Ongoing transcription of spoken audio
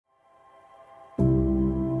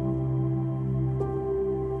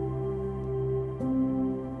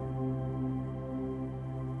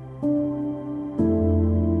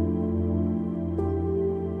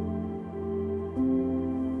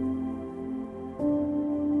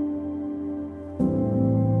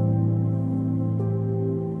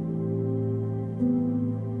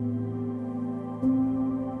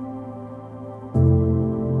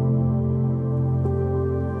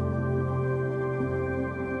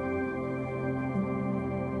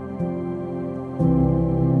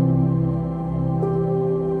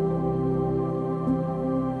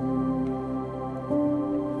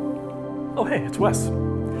hey, it's Wes.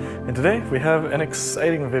 And today we have an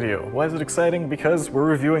exciting video. Why is it exciting? Because we're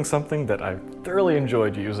reviewing something that I've thoroughly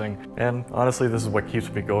enjoyed using, and honestly this is what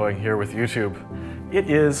keeps me going here with YouTube. It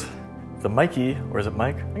is the Meike, or is it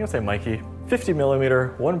Mike? I'm gonna say Meike,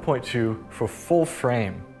 50mm 1.2 for full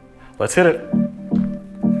frame. Let's hit it.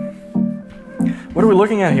 What are we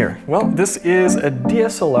looking at here? Well, this is a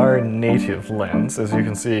DSLR native lens. As you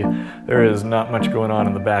can see, there is not much going on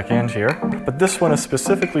in the back end here, but this one is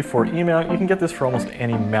specifically for E-mount. You can get this for almost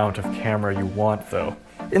any mount of camera you want though.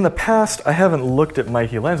 In the past, I haven't looked at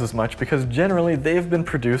Meike lenses much because generally they've been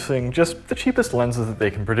producing just the cheapest lenses that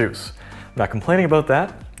they can produce. I'm not complaining about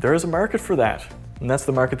that. There is a market for that, and that's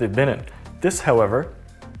the market they've been in. This, however,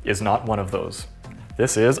 is not one of those.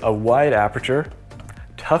 This is a wide aperture,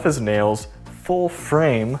 tough as nails, full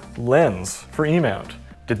frame lens for E-mount.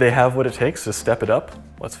 Did they have what it takes to step it up?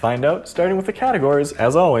 Let's find out, starting with the categories,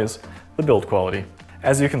 as always, the build quality.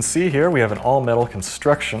 As you can see here, we have an all metal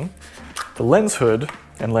construction. The lens hood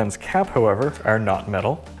and lens cap, however, are not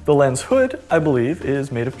metal. The lens hood, I believe,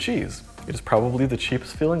 is made of cheese. It is probably the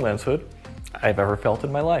cheapest feeling lens hood I've ever felt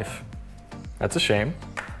in my life. That's a shame.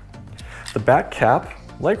 The back cap,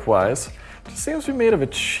 likewise, seems to be made of a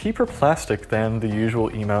cheaper plastic than the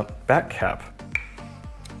usual E-mount back cap.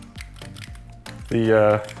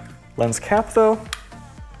 The lens cap though,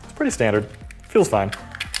 it's pretty standard, feels fine.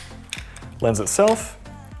 Lens itself,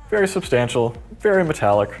 very substantial, very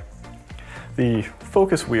metallic. The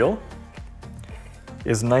focus wheel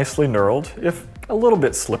is nicely knurled, if a little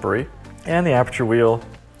bit slippery, and the aperture wheel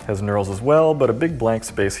has knurls as well, but a big blank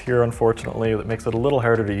space here unfortunately that makes it a little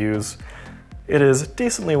harder to use. It is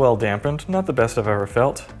decently well dampened, not the best I've ever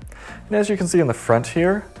felt. And as you can see in the front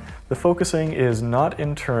here, the focusing is not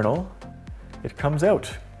internal, it comes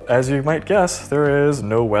out. As you might guess, there is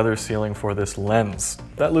no weather sealing for this lens.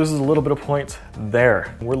 That loses a little bit of point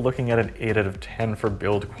there. We're looking at an 8 out of 10 for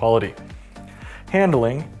build quality.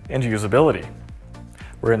 Handling and usability.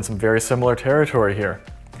 We're in some very similar territory here.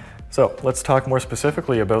 So let's talk more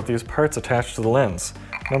specifically about these parts attached to the lens.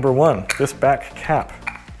 Number one, this back cap.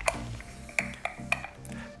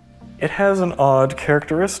 It has an odd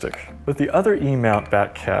characteristic. With the other E-mount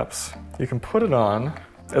back caps, you can put it on,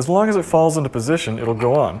 as long as it falls into position, it'll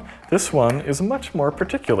go on. This one is much more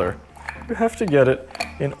particular. You have to get it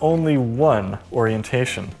in only one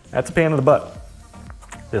orientation. That's a pain in the butt.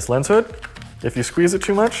 This lens hood, if you squeeze it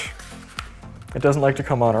too much, it doesn't like to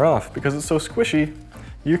come on or off. Because it's so squishy,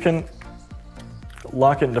 you can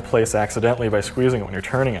lock it into place accidentally by squeezing it when you're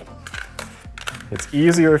turning it. It's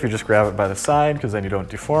easier if you just grab it by the side because then you don't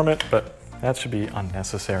deform it, but that should be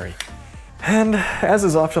unnecessary. And as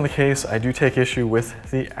is often the case, I do take issue with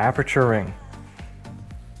the aperture ring.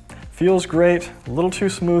 Feels great, a little too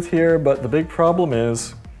smooth here, but the big problem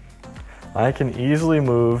is I can easily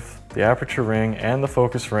move the aperture ring and the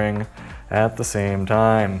focus ring at the same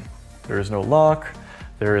time. There is no lock,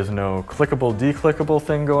 there is no clickable, declickable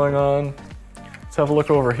thing going on. Let's have a look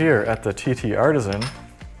over here at the TT Artisan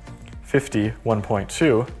 50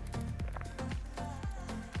 1.2.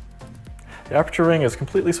 The aperture ring is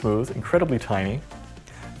completely smooth, incredibly tiny,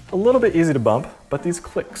 a little bit easy to bump, but these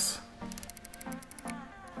clicks.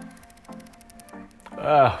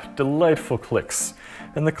 Delightful clicks.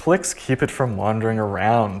 And the clicks keep it from wandering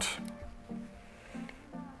around.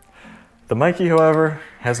 The Meike, however,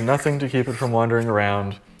 has nothing to keep it from wandering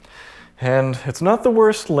around. And it's not the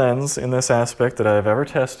worst lens in this aspect that I've ever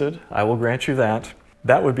tested, I will grant you that.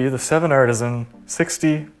 That would be the 7 Artisan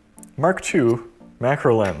 60 Mark II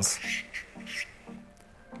macro lens.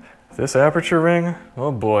 This aperture ring,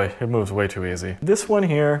 oh boy, it moves way too easy. This one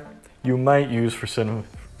here, you might use for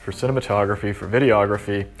cinematography, for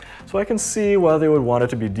videography, so I can see why they would want it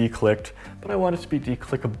to be declicked, but I want it to be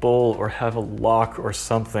declickable or have a lock or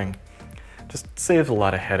something. Just saves a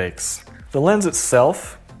lot of headaches. The lens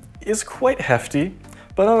itself is quite hefty,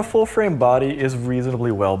 but on a full frame body is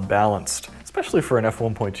reasonably well balanced. Especially for an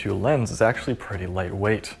f1.2 lens, it's actually pretty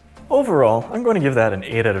lightweight. Overall, I'm going to give that an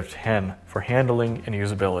 8 out of 10 for handling and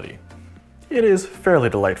usability. It is fairly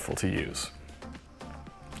delightful to use.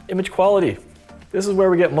 Image quality. This is where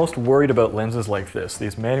we get most worried about lenses like this,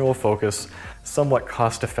 these manual focus, somewhat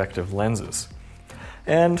cost-effective lenses.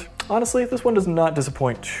 And honestly, this one does not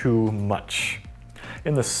disappoint too much.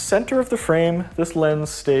 In the center of the frame, this lens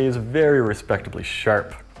stays very respectably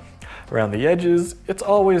sharp. Around the edges, it's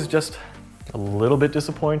always just a little bit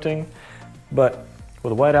disappointing, but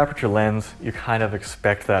with a wide aperture lens, you kind of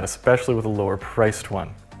expect that, especially with a lower priced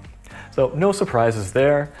one. So no surprises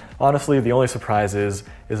there. Honestly, the only surprise is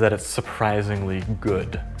that it's surprisingly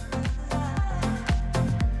good.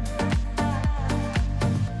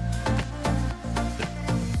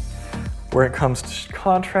 Where it comes to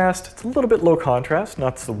contrast, it's a little bit low contrast,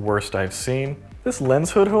 not the worst I've seen. This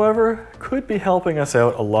lens hood, however, could be helping us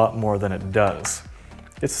out a lot more than it does.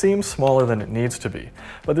 It seems smaller than it needs to be,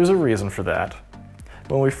 but there's a reason for that.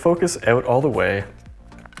 When we focus out all the way,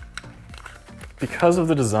 because of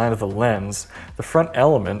the design of the lens, the front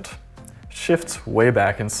element shifts way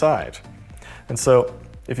back inside. And so,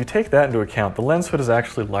 if you take that into account, the lens hood is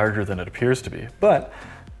actually larger than it appears to be. But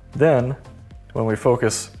then, when we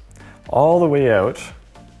focus all the way out,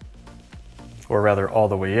 or rather all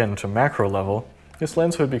the way in to macro level, this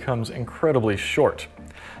lens hood becomes incredibly short.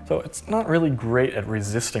 So it's not really great at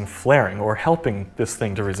resisting flaring or helping this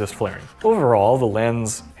thing to resist flaring. Overall, the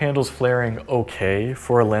lens handles flaring okay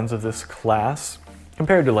for a lens of this class.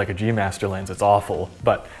 Compared to like a G Master lens, it's awful,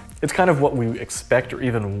 but it's kind of what we expect or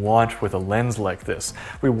even want with a lens like this.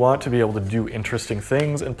 We want to be able to do interesting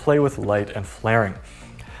things and play with light and flaring.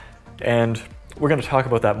 And we're going to talk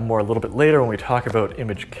about that more a little bit later when we talk about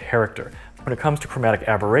image character. When it comes to chromatic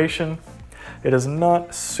aberration, it is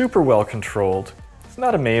not super well controlled. It's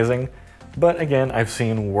not amazing, but again, I've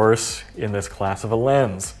seen worse in this class of a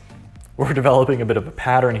lens. We're developing a bit of a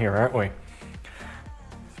pattern here, aren't we?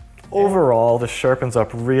 Overall, this sharpens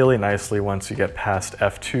up really nicely once you get past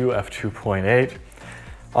f2, f2.8.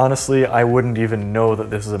 Honestly, I wouldn't even know that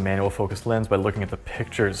this is a manual focus lens by looking at the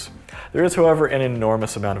pictures. There is, however, an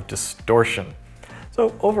enormous amount of distortion.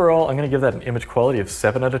 So overall, I'm going to give that an image quality of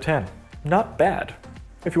 7 out of 10. Not bad.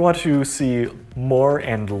 If you want to see more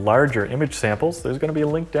and larger image samples, there's going to be a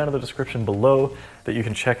link down in the description below that you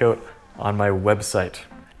can check out on my website.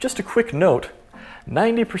 Just a quick note,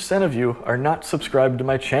 90% of you are not subscribed to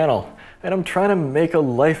my channel, and I'm trying to make a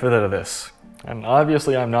life out of this. And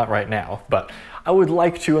obviously I'm not right now, but I would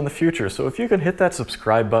like to in the future. So if you can hit that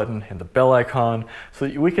subscribe button and the bell icon so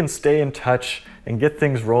that we can stay in touch and get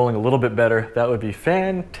things rolling a little bit better, that would be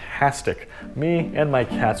fantastic. Me and my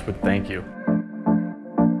cats would thank you.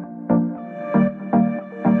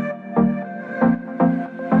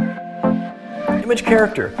 Image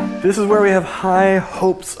character. This is where we have high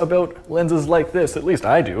hopes about lenses like this, at least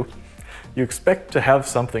I do. You expect to have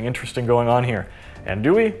something interesting going on here. And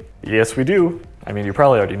do we? Yes, we do. I mean, you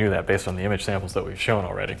probably already knew that based on the image samples that we've shown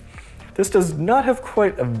already. This does not have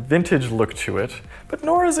quite a vintage look to it, but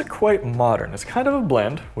nor is it quite modern. It's kind of a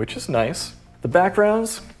blend, which is nice. The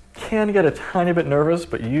backgrounds can get a tiny bit nervous,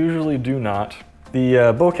 but usually do not. The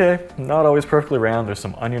bokeh, not always perfectly round. There's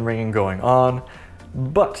some onion ringing going on.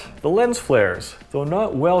 But the lens flares, though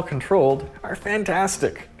not well controlled, are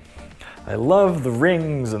fantastic. I love the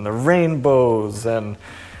rings and the rainbows, and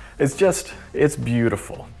it's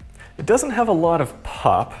beautiful. It doesn't have a lot of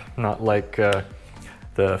pop, not like the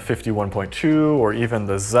 51.2 or even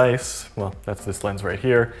the Zeiss, well, that's this lens right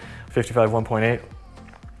here, 55-1.8.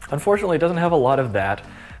 Unfortunately, it doesn't have a lot of that,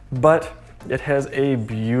 but it has a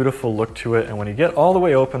beautiful look to it, and when you get all the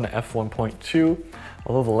way open to f1.2,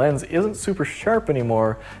 although the lens isn't super sharp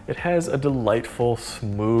anymore, it has a delightful,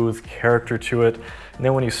 smooth character to it. And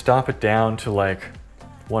then when you stop it down to like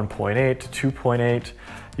 1.8 to 2.8,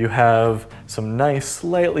 you have some nice,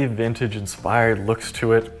 slightly vintage-inspired looks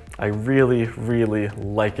to it. I really, really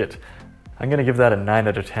like it. I'm gonna give that a 9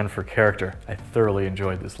 out of 10 for character. I thoroughly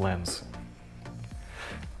enjoyed this lens.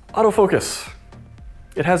 Autofocus.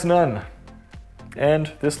 It has none.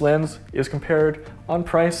 And this lens is compared on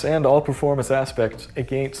price and all performance aspects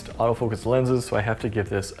against autofocus lenses, so I have to give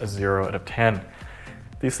this a 0 out of 10.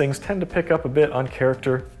 These things tend to pick up a bit on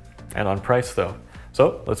character and on price though.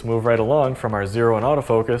 So let's move right along from our 0 in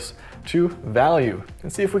autofocus to value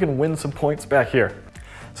and see if we can win some points back here.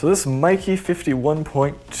 So this Meike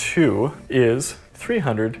 51.2 is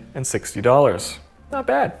 $360. Not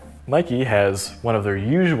bad. Meike has one of their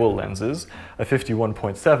usual lenses, a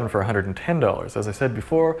 51.7 for $110. As I said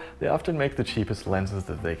before, they often make the cheapest lenses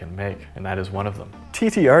that they can make, and that is one of them.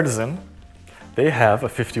 TT Artisan, they have a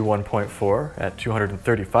 51.4 at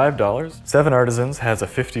 $235. 7 Artisans has a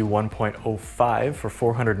 51.05 for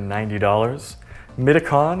 $490.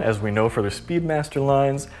 Midicon, as we know for their Speedmaster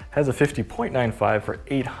lines, has a 50.95 for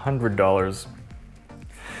 $800.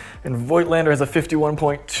 And Voigtlander has a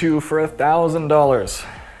 51.2 for $1,000.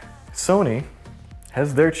 Sony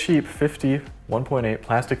has their cheap 50-1.8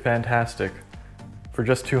 Plastic Fantastic for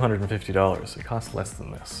just $250. It costs less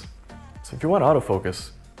than this. So if you want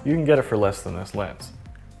autofocus, you can get it for less than this lens,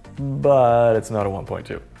 but it's not a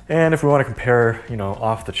 1.2. And if we want to compare,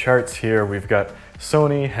 off the charts here, we've got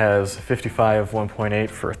Sony has 55-1.8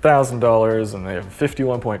 for $1,000, and they have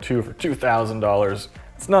 51.2 for $2,000.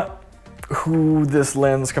 It's not who this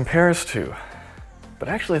lens compares to, but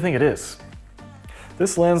actually I think it is.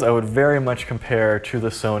 This lens I would very much compare to the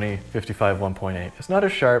Sony 55-1.8. It's not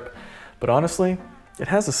as sharp, But honestly, it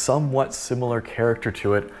has a somewhat similar character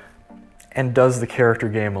to it and does the character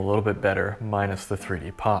game a little bit better, minus the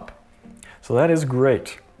 3D pop. So that is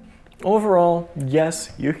great. Overall,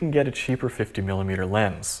 yes, you can get a cheaper 50mm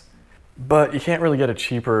lens, but you can't really get a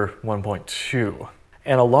cheaper 1.2.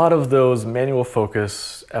 And a lot of those manual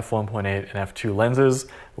focus f1.8 and f2 lenses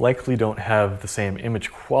likely don't have the same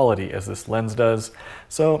image quality as this lens does,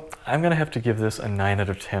 so I'm gonna have to give this a 9 out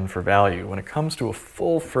of 10 for value. When it comes to a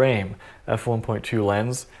full frame f1.2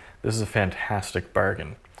 lens, this is a fantastic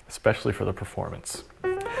bargain, especially for the performance.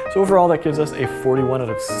 So overall, that gives us a 41 out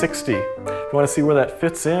of 60. If you wanna see where that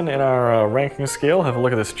fits in our ranking scale, have a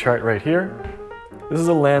look at this chart right here. This is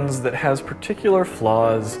a lens that has particular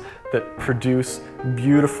flaws that produce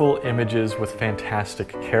beautiful images with fantastic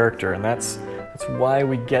character, and that's why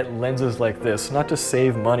we get lenses like this, not to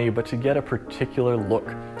save money, but to get a particular look.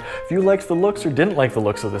 If you liked the looks or didn't like the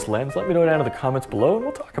looks of this lens, let me know down in the comments below and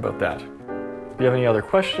we'll talk about that. If you have any other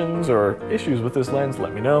questions or issues with this lens,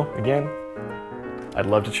 let me know. Again, I'd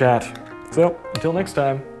love to chat. So, until next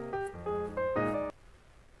time.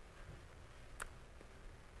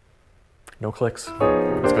 No clicks.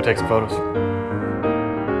 Let's go take some photos.